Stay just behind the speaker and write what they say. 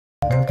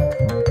WuXi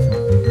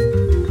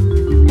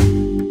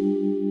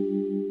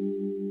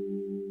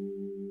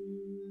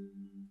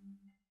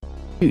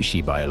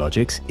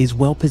Biologics is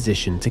well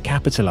positioned to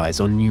capitalize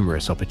on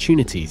numerous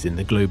opportunities in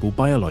the global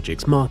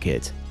biologics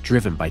market,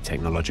 driven by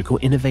technological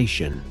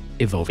innovation,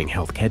 evolving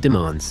healthcare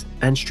demands,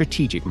 and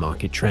strategic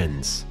market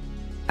trends.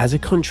 As a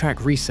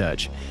contract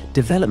research,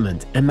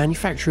 development, and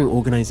manufacturing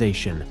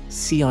organization,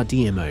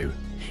 CRDMO,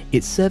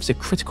 it serves a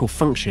critical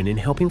function in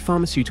helping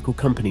pharmaceutical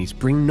companies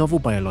bring novel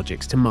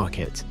biologics to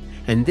market,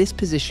 and this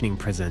positioning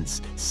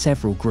presents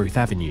several growth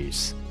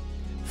avenues.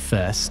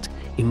 First,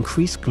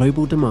 increased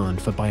global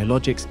demand for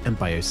biologics and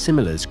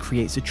biosimilars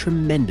creates a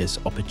tremendous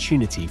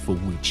opportunity for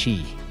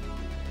WuXi.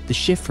 The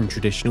shift from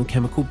traditional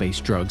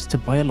chemical-based drugs to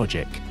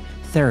biologic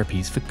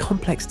therapies for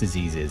complex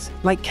diseases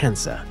like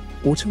cancer,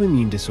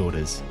 autoimmune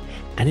disorders,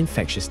 and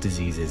infectious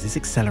diseases is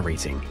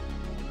accelerating.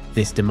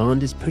 This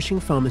demand is pushing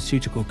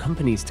pharmaceutical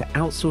companies to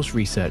outsource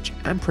research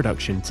and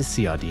production to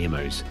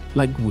CRDMOs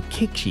like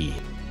WuXi,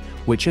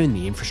 which own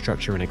the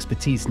infrastructure and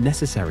expertise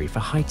necessary for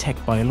high-tech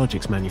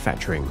biologics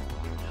manufacturing.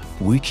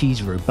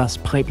 WuXi's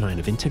robust pipeline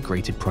of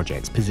integrated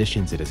projects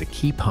positions it as a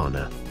key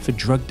partner for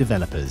drug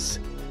developers,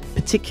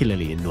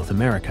 particularly in North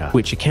America,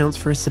 which accounts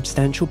for a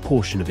substantial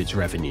portion of its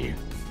revenue.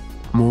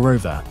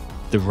 Moreover,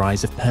 the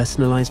rise of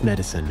personalized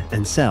medicine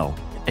and cell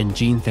and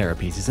gene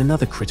therapies is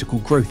another critical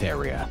growth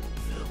area.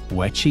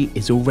 WuXi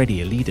is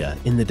already a leader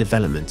in the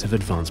development of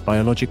advanced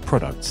biologic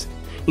products,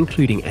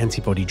 including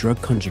antibody-drug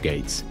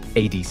conjugates,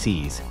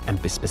 ADCs, and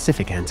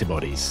bispecific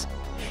antibodies.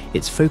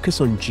 Its focus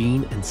on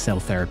gene and cell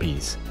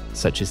therapies,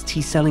 such as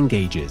T-cell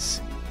engagers,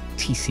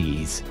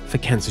 TCEs, for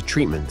cancer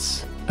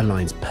treatments,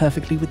 aligns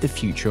perfectly with the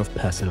future of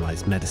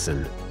personalized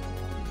medicine.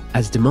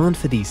 As demand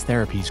for these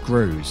therapies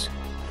grows,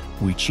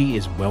 WuXi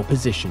is well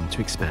positioned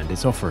to expand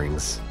its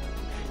offerings,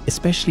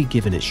 especially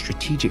given its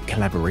strategic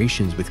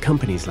collaborations with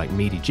companies like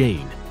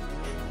Medigene.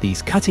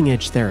 These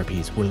cutting-edge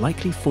therapies will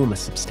likely form a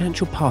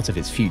substantial part of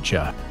its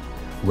future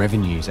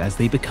revenues as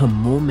they become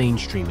more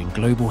mainstream in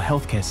global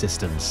healthcare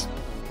systems.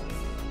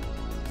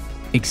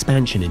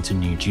 Expansion into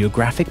new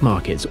geographic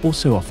markets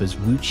also offers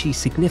WuXi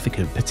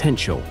significant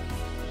potential.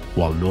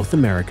 While North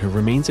America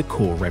remains a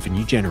core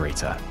revenue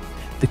generator,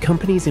 the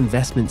company's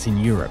investments in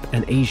Europe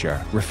and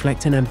Asia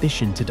reflect an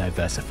ambition to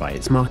diversify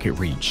its market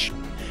reach.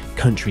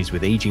 Countries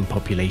with aging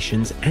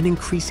populations and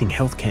increasing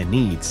healthcare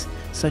needs,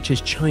 such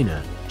as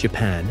China,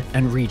 Japan,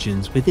 and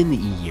regions within the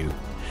EU,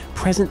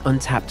 present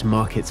untapped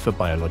markets for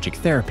biologic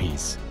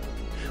therapies.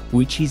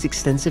 WuXi's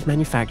extensive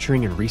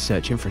manufacturing and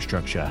research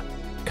infrastructure,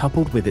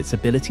 coupled with its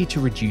ability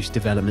to reduce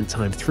development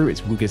time through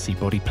its WuXi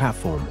Body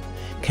platform,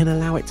 can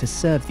allow it to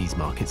serve these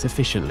markets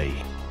efficiently.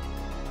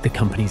 The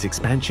company's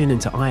expansion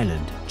into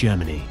Ireland,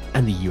 Germany,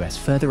 and the US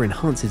further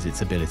enhances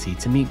its ability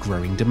to meet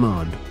growing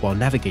demand while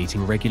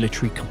navigating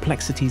regulatory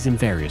complexities in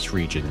various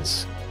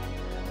regions.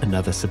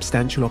 Another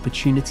substantial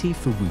opportunity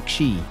for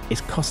WuXi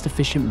is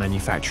cost-efficient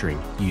manufacturing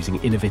using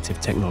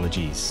innovative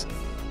technologies.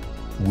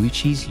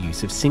 WuXi's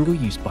use of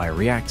single-use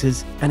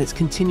bioreactors and its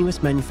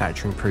continuous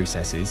manufacturing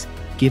processes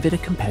give it a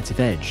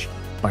competitive edge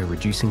by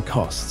reducing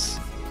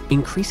costs,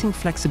 increasing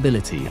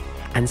flexibility,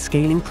 and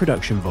scaling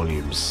production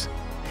volumes.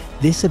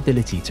 This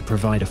ability to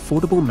provide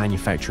affordable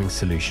manufacturing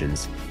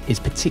solutions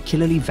is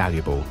particularly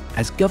valuable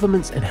as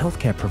governments and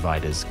healthcare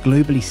providers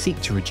globally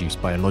seek to reduce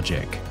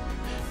biologic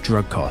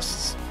drug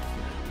costs.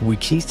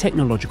 WuXi's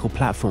technological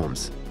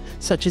platforms,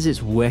 such as its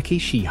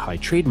WuXi high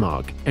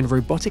trademark and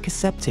robotic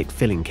aseptic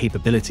filling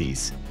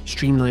capabilities,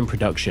 streamline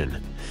production,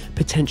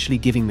 potentially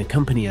giving the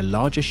company a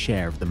larger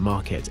share of the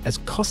market as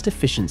cost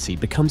efficiency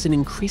becomes an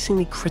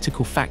increasingly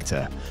critical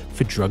factor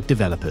for drug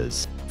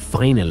developers.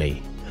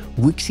 Finally,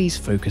 WuXi's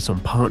focus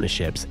on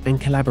partnerships and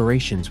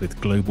collaborations with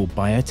global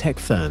biotech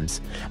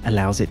firms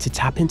allows it to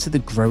tap into the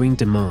growing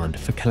demand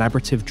for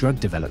collaborative drug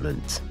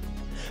development.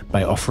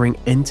 By offering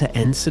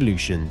end-to-end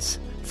solutions,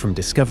 from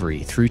discovery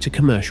through to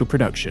commercial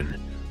production,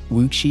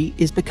 WuXi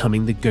is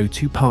becoming the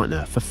go-to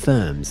partner for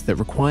firms that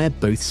require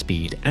both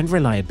speed and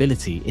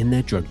reliability in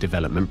their drug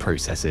development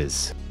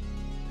processes.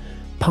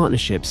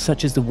 Partnerships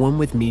such as the one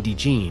with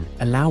Medigene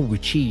allow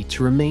WuXi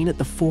to remain at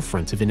the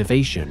forefront of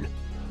innovation,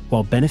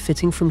 while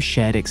benefiting from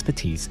shared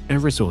expertise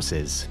and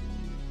resources.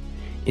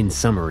 In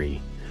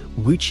summary,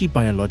 WuXi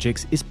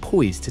Biologics is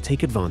poised to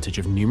take advantage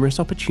of numerous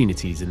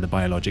opportunities in the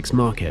biologics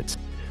market,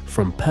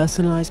 from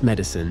personalized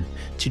medicine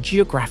to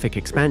geographic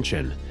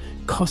expansion,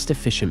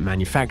 cost-efficient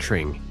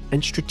manufacturing,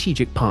 and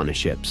strategic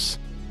partnerships.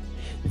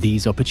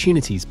 These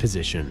opportunities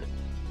position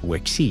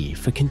WuXi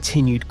for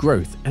continued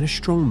growth and a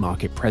strong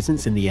market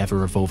presence in the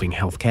ever-evolving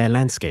healthcare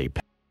landscape.